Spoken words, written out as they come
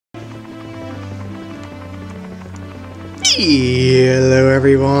Hello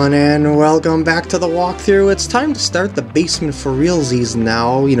everyone and welcome back to the walkthrough. It's time to start the basement for realsies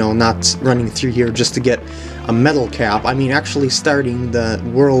now, you know, not running through here just to get a metal cap. I mean actually starting the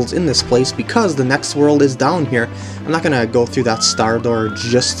worlds in this place because the next world is down here. I'm not gonna go through that star door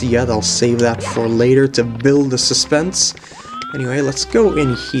just yet, I'll save that for later to build the suspense. Anyway, let's go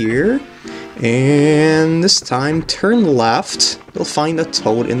in here, and this time turn left. You'll find a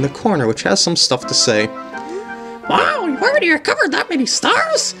toad in the corner which has some stuff to say. Wow, you've already recovered that many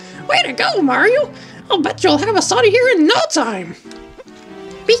stars? Way to go, Mario! I'll bet you'll have us out of here in no time!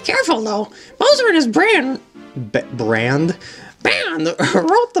 Be careful, though. Bowser and his band wrote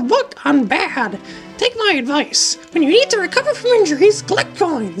the book on bad. Take my advice. When you need to recover from injuries, collect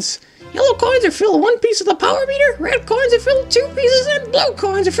coins. Yellow coins are filled 1 piece of the power meter, red coins are filled 2 pieces, and blue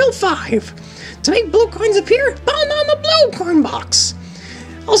coins are filled 5. To make blue coins appear, pound on the blue coin box.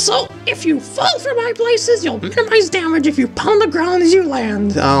 Also, if you fall from high places, you'll minimize damage if you pound the ground as you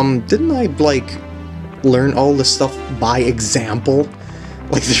land. Didn't I, like, learn all this stuff by example?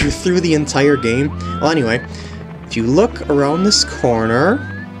 Like, through the entire game? Well, anyway, if you look around this corner,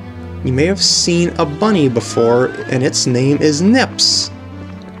 you may have seen a bunny before, and its name is Nips.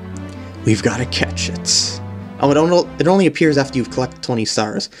 We've got to catch it. Oh, it only appears after you've collected 20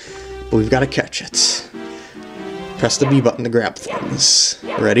 stars, but we've got to catch it. Press the B button to grab things.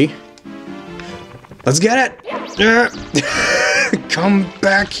 Ready? Let's get it! Come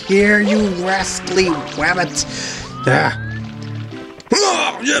back here, you rascally wabbit!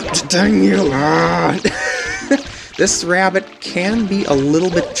 Dang you! This rabbit can be a little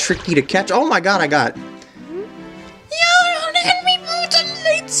bit tricky to catch. Oh my god, I got it! You're on enemy moves and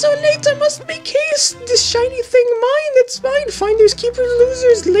late, so late I must make haste. This shiny thing mine, it's mine. Finders, keepers,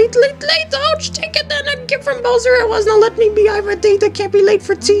 losers, late, late, late. Ouch, take it then, a gift from Bowser. It was not let me be, I've a date, I can't be late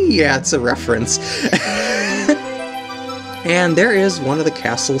for tea. Yeah, it's a reference. And there is one of the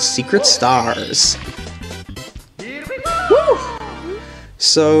castle's secret stars. Woo!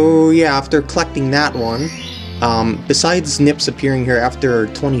 So, yeah, after collecting that one, besides Nips appearing here after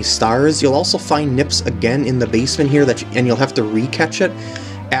 20 stars, you'll also find Nips again in the basement here, and you'll have to re-catch it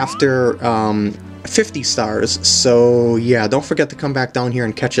after 50 stars. So yeah, don't forget to come back down here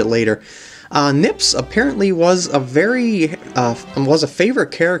and catch it later. Nips apparently was a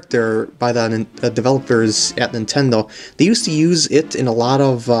favorite character by the developers at Nintendo. They used to use it in a lot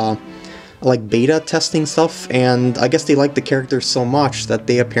of like beta testing stuff, and I guess they liked the character so much that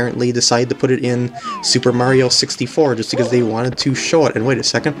they apparently decided to put it in Super Mario 64 just because they wanted to show it. And wait a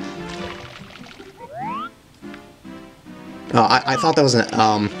second. I thought that was an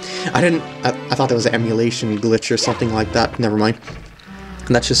I thought that was an emulation glitch or something like that. Never mind.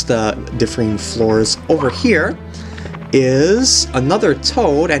 And that's just differing floors. Over here is another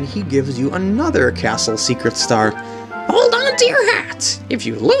toad, and he gives you another castle secret star. Hold on to your hat. If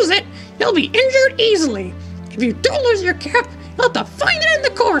you lose it, you'll be injured easily. If you do lose your cap, you'll have to find it in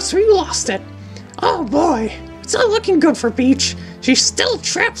the course where you lost it. Oh boy, it's not looking good for Peach. She's still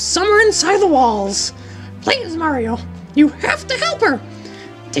trapped somewhere inside the walls. Please, Mario, you have to help her.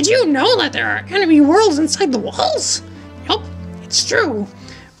 Did you know that there are enemy worlds inside the walls? Yup, it's true.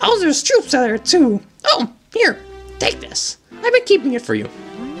 Bowser's troops are there too. Oh, here, take this. I've been keeping it for you.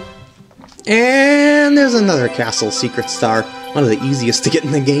 And there's another castle secret star. One of the easiest to get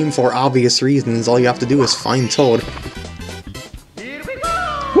in the game for obvious reasons. All you have to do is find Toad.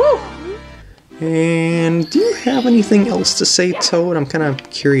 Woo! And do you have anything else to say, Toad? I'm kind of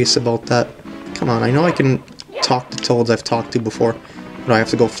curious about that. Come on, I know I can talk to Toads I've talked to before, but I have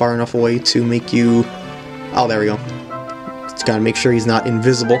to go far enough away to make you... Oh, there we go. Just gotta make sure he's not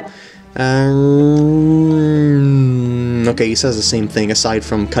invisible. Okay, he says the same thing aside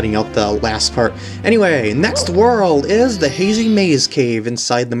from cutting out the last part. Anyway, next world is the Hazy Maze Cave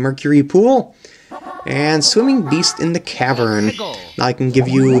inside the Mercury Pool. And Swimming Beast in the Cavern. Now I can give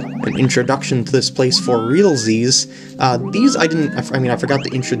you an introduction to this place for realsies. These I forgot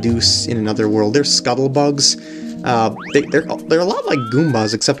to introduce in another world. They're scuttlebugs. They're a lot like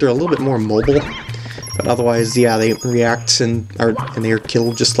Goombas, except they're a little bit more mobile. But otherwise, yeah, they react and they are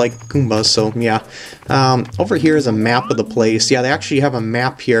killed just like Goombas, so yeah. Over here is a map of the place. Yeah, they actually have a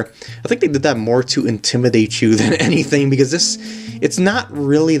map here. I think they did that more to intimidate you than anything, because it's not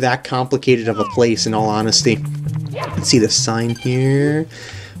really that complicated of a place, in all honesty. You can see this sign here.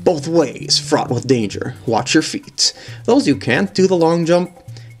 Both ways, fraught with danger. Watch your feet. Those who can't do the long jump,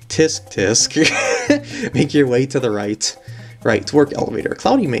 tisk tisk. Make your way to the right. Right, work elevator,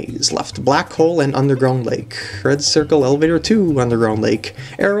 cloudy maze, left, black hole and underground lake. Red circle, elevator 2, underground lake.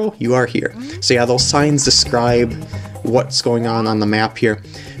 Arrow, you are here. So yeah, those signs describe what's going on the map here.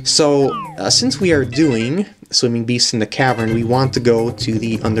 So, since we are doing swimming beast in the cavern, we want to go to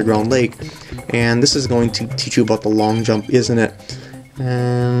the underground lake. And this is going to teach you about the long jump, isn't it?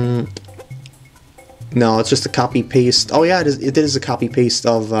 No, it's just a copy-paste. Oh yeah, it is a copy-paste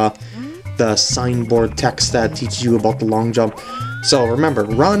of the signboard text that teaches you about the long jump. So remember,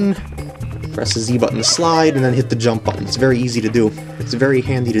 run, press the Z button to slide, and then hit the jump button. It's very easy to do. It's very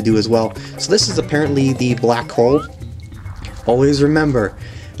handy to do as well. So this is apparently the black hole. Always remember,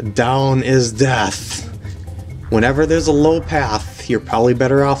 down is death. Whenever there's a low path, you're probably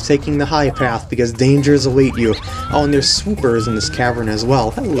better off taking the high path because dangers await you. Oh, and there's swoopers in this cavern as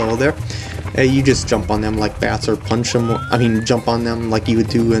well. Hello there. You just jump on them like bats or punch them. I mean, jump on them like you would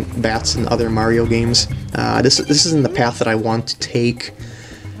do in bats in other Mario games. This isn't the path that I want to take,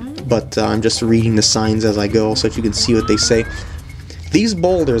 but I'm just reading the signs as I go so that you can see what they say. These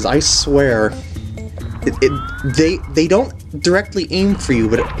boulders, I swear, they don't directly aim for you,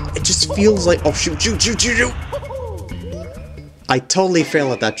 but it just feels like, oh shoot, shoot, shoot, shoot, shoot. I totally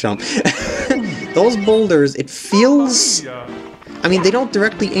fail at that jump. Those boulders, it feels, I mean, they don't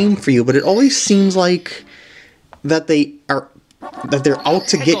directly aim for you, but it always seems like that they're out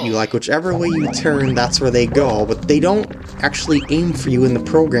to get you. Like whichever way you turn, that's where they go. But they don't actually aim for you in the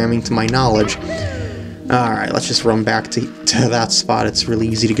programming, to my knowledge. All right, let's just run back to that spot. It's really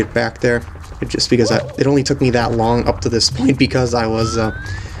easy to get back there. Just because it only took me that long up to this point because I was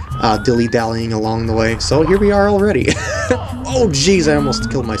dilly-dallying along the way. So here we are already. Oh jeez, I almost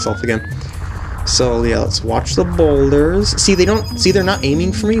killed myself again. So yeah, let's watch the boulders. See, they're not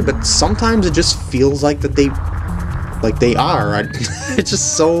aiming for me, but sometimes it just feels like that they are. It's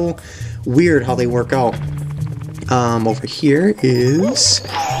just so weird how they work out. Over here is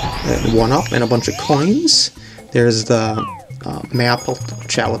 1-up and a bunch of coins. There's the map. I'll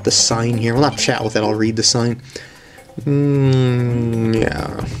chat with the sign here. Well, not chat with it, I'll read the sign.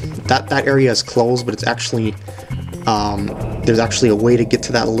 Yeah. That area is closed, but it's actually, there's actually a way to get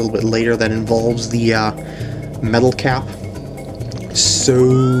to that a little bit later that involves the metal cap. So,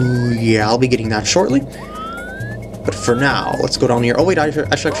 yeah, I'll be getting that shortly. But for now, let's go down here. Oh wait, I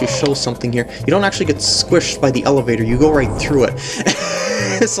should actually show something here. You don't actually get squished by the elevator, you go right through it.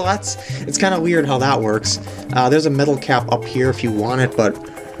 So it's kind of weird how that works. There's a metal cap up here if you want it, but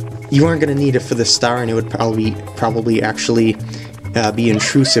you aren't going to need it for the star, and it would probably actually be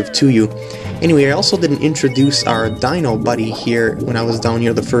intrusive to you. Anyway, I also didn't introduce our dino buddy here when I was down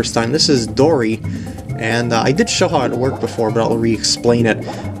here the first time. This is Dory, and I did show how it worked before, but I'll re-explain it.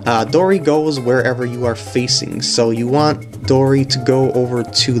 Dory goes wherever you are facing, so you want Dory to go over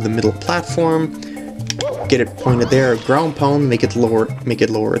to the middle platform, get it pointed there, ground pound, make it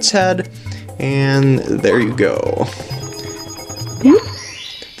lower its head, and there you go.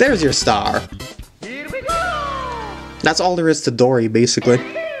 There's your star. That's all there is to Dory, basically.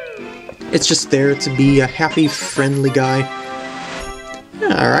 It's just there to be a happy, friendly guy.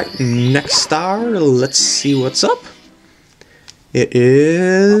 Alright, next star, let's see what's up. It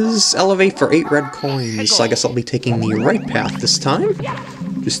is elevate for 8 red coins, so I guess I'll be taking the right path this time.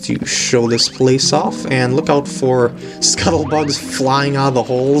 Just to show this place off, and look out for scuttlebugs flying out of the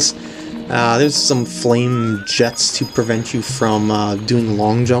holes. There's some flame jets to prevent you from doing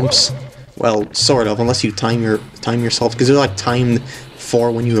long jumps. Well, sort of, unless you time yourself, because they're like timed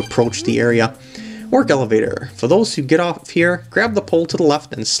for when you approach the area. Work elevator. For those who get off here, grab the pole to the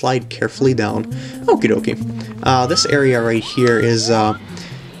left and slide carefully down. Okie dokie. This area right here is,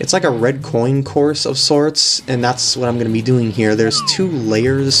 it's like a red coin course of sorts, and that's what I'm going to be doing here. There's 2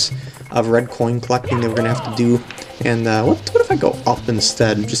 layers of red coin collecting that we're going to have to do. And what if I go up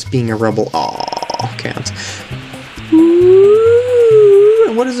instead, just being a rebel? Aw, can't.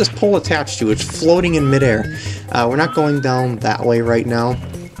 And what is this pole attached to? It's floating in midair. We're not going down that way right now,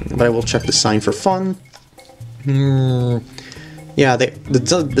 but I will check the sign for fun. Yeah,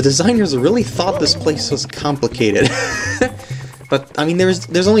 the designers really thought this place was complicated. But, I mean,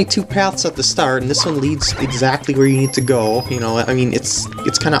 there's only 2 paths at the start, and this one leads exactly where you need to go. You know, I mean, it's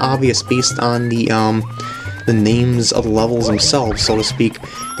kind of obvious based on the names of the levels themselves, so to speak.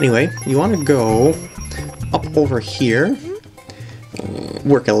 Anyway, you want to go up over here.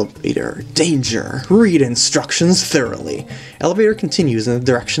 Work elevator. Danger. Read instructions thoroughly. Elevator continues in the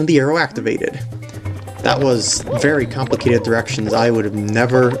direction of the arrow activated. That was very complicated directions. I would have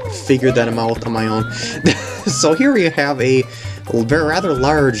never figured them out on my own. So here we have a rather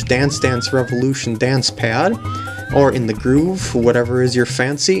large Dance Dance Revolution dance pad, or in the groove, whatever is your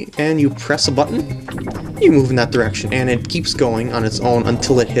fancy, and you press a button, you move in that direction, and it keeps going on its own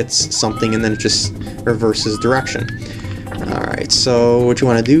until it hits something, and then it just reverses direction. Alright, so what you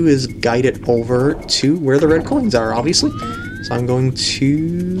want to do is guide it over to where the red coins are, obviously. So I'm going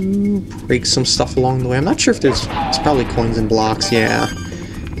to break some stuff along the way. I'm not sure if it's probably coins and blocks, yeah.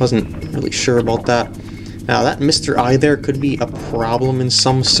 Wasn't really sure about that. Now that Mr. Eye there could be a problem in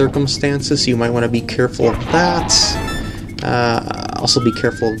some circumstances, so you might want to be careful of that. Also be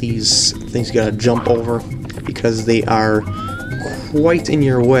careful of these things you gotta jump over, because they are quite in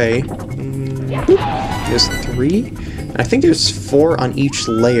your way. There's 3. I think there's 4 on each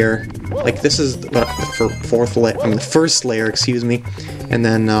layer. Like this is the first layer, excuse me. And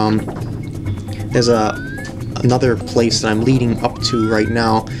then there's another place that I'm leading up to right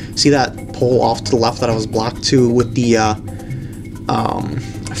now. See that pole off to the left that I was blocked to with the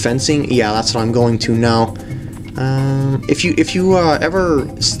fencing? Yeah, that's what I'm going to now. If you ever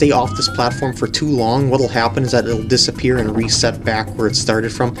stay off this platform for too long, what'll happen is that it'll disappear and reset back where it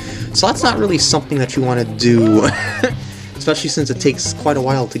started from. So that's not really something that you want to do, especially since it takes quite a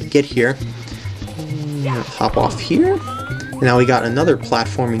while to get here. Hop off here. And now we got another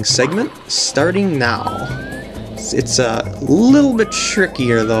platforming segment starting now. It's a little bit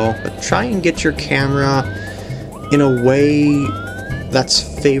trickier though, but try and get your camera in a way that's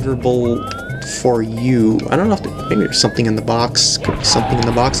favorable for you. I don't know if maybe there's something in the box. Could be something in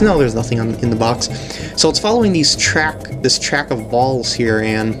the box. No, there's nothing in the box. So it's following this track of balls here,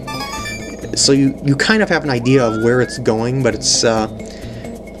 and so you kind of have an idea of where it's going, but it's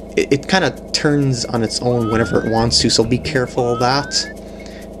it kind of turns on its own whenever it wants to. So be careful of that.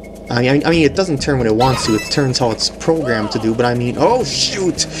 I mean, it doesn't turn when it wants to. It turns how it's programmed to do. But I mean, oh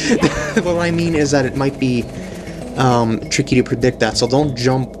shoot! What I mean is that it might be tricky to predict that. So don't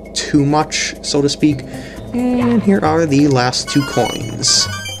jump too much, so to speak. And here are the last 2 coins.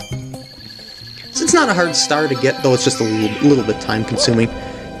 So it's not a hard star to get, though it's just a little bit time consuming.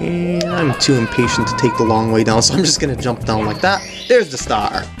 And I'm too impatient to take the long way down, so I'm just gonna jump down like that. There's the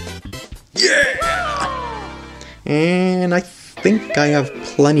star. Yeah! And I think I have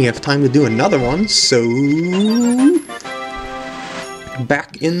plenty of time to do another one, so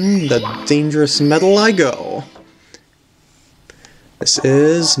back in the dangerous metal I go. This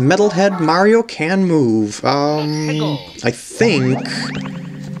is Metalhead Mario Can Move. I think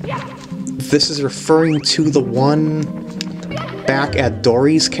this is referring to the one back at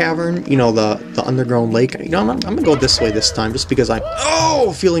Dory's Cavern. You know, the underground lake. You know, I'm gonna go this way this time, just because I'm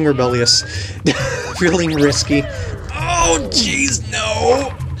feeling rebellious, feeling risky. Oh, jeez,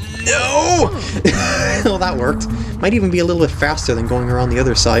 no, no. Well, that worked. Might even be a little bit faster than going around the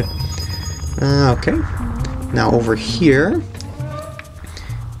other side. Okay. Now over here.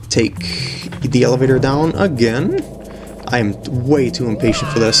 Take the elevator down again. I am way too impatient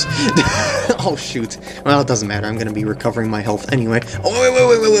for this. Oh shoot. Well, it doesn't matter. I'm gonna be recovering my health anyway.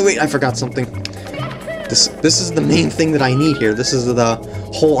 Oh wait! I forgot something. This is the main thing that I need here. This is the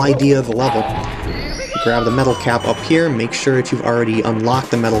whole idea of the level. Grab the metal cap up here. Make sure that you've already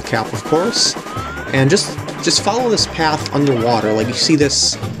unlocked the metal cap, of course. And just follow this path underwater. Like you see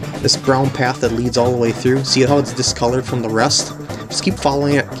this brown path that leads all the way through. See how it's discolored from the rest? Just keep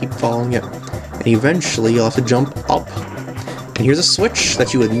following it, and eventually you'll have to jump up. And here's a switch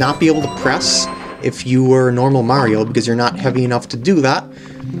that you would not be able to press if you were normal Mario, because you're not heavy enough to do that.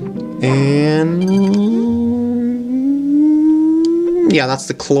 And yeah, that's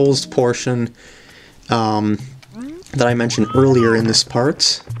the closed portion that I mentioned earlier in this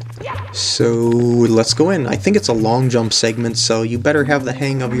part. So let's go in. I think it's a long jump segment, so you better have the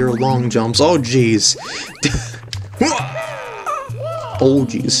hang of your long jumps. Oh jeez. Oh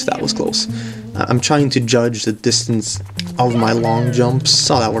geez, that was close. I'm trying to judge the distance of my long jumps.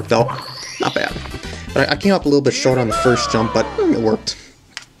 Oh, that worked out. Not bad. But I came up a little bit short on the first jump, but it worked.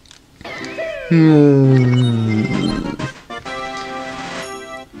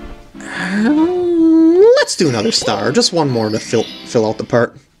 Let's do another star. Just one more to fill out the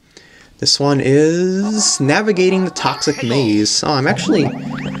part. This one is navigating the toxic maze. Oh, I'm actually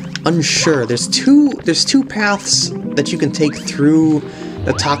unsure. There's two paths that you can take through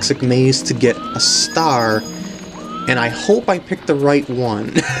the toxic maze to get a star, and I hope I picked the right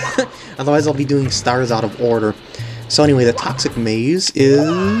one. Otherwise I'll be doing stars out of order. So anyway, the toxic maze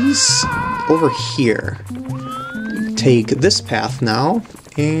is over here. Take this path now,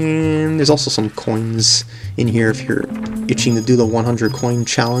 and there's also some coins in here if you're itching to do the 100 coin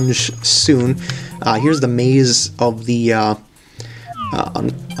challenge soon. Here's the maze of the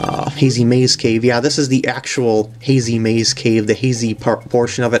Hazy Maze Cave. Yeah, this is the actual Hazy Maze Cave, the hazy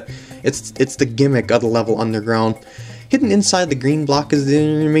portion of it. It's the gimmick of the level underground. Hidden inside the green block is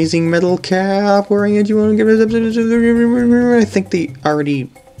the amazing metal cap. Wearing it, you want to give it. I think they already.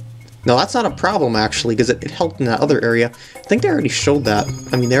 No, that's not a problem actually, because it helped in that other area. I think they already showed that.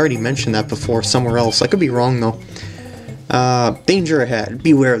 I mean, they already mentioned that before somewhere else. I could be wrong though. Danger ahead.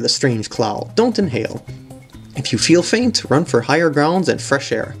 Beware of the strange cloud. Don't inhale. If you feel faint, run for higher grounds and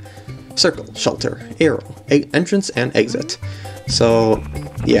fresh air. Circle, shelter, arrow, entrance, and exit. So,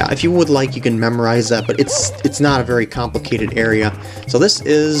 yeah, if you would like, you can memorize that, but it's not a very complicated area. So this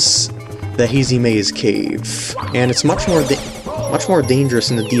is the Hazy Maze Cave, and it's much more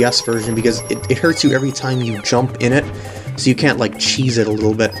dangerous in the DS version because it hurts you every time you jump in it, so you can't like cheese it a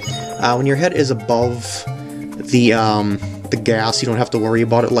little bit. When your head is above the gas, you don't have to worry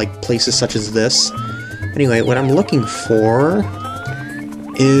about it like places such as this. Anyway, what I'm looking for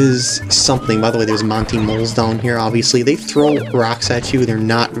is something. By the way, there's Monty moles down here, obviously. They throw rocks at you. They're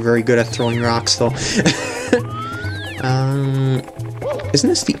not very good at throwing rocks, though. Isn't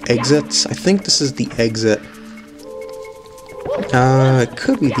this the exit? I think this is the exit. It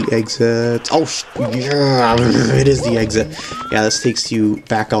could be the exit. Oh, yeah, it is the exit. Yeah, this takes you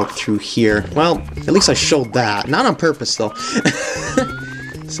back out through here. Well, at least I showed that. Not on purpose, though.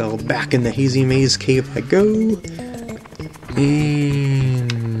 So, back in the Hazy Maze Cave I go.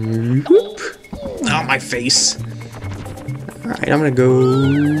 And... whoop. Oh, my face. Alright, I'm gonna go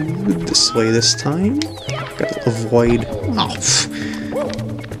this way this time. Gotta avoid... oh,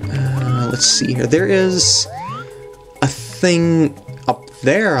 let's see here. There is a thing up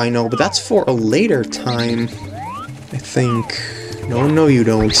there, I know, but that's for a later time, I think. No, you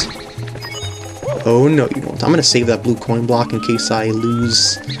don't. Oh, no, you don't. I'm gonna save that blue coin block in case I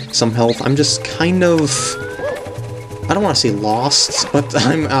lose some health. I'm just kind of... I don't want to say lost, but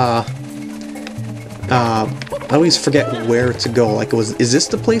I'm, I always forget where to go. Like, is this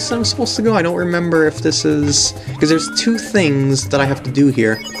the place that I'm supposed to go? I don't remember if this is... because there's two things that I have to do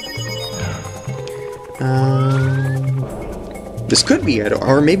here. This could be it,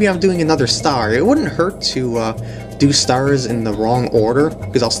 or maybe I'm doing another star. It wouldn't hurt to do stars in the wrong order,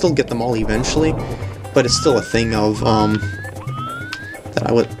 because I'll still get them all eventually, but it's still a thing of, that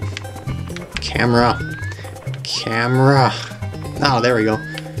I would... Camera. Oh, there we go.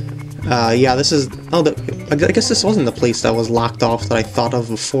 Yeah, this is... oh, I guess this wasn't the place that was locked off that I thought of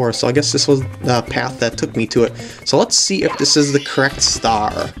before, so I guess this was the path that took me to it. So let's see if this is the correct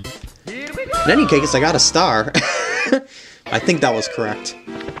star. In any case, I got a star. I think that was correct.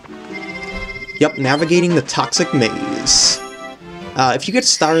 Yep, navigating the toxic maze. If you get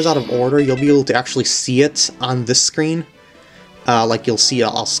stars out of order, you'll be able to actually see it on this screen. Like you'll see,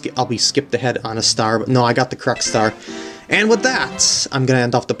 I'll be skipped ahead on a star, but no, I got the correct star. And with that, I'm gonna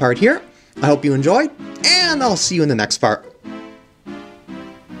end off the part here. I hope you enjoyed, and I'll see you in the next part.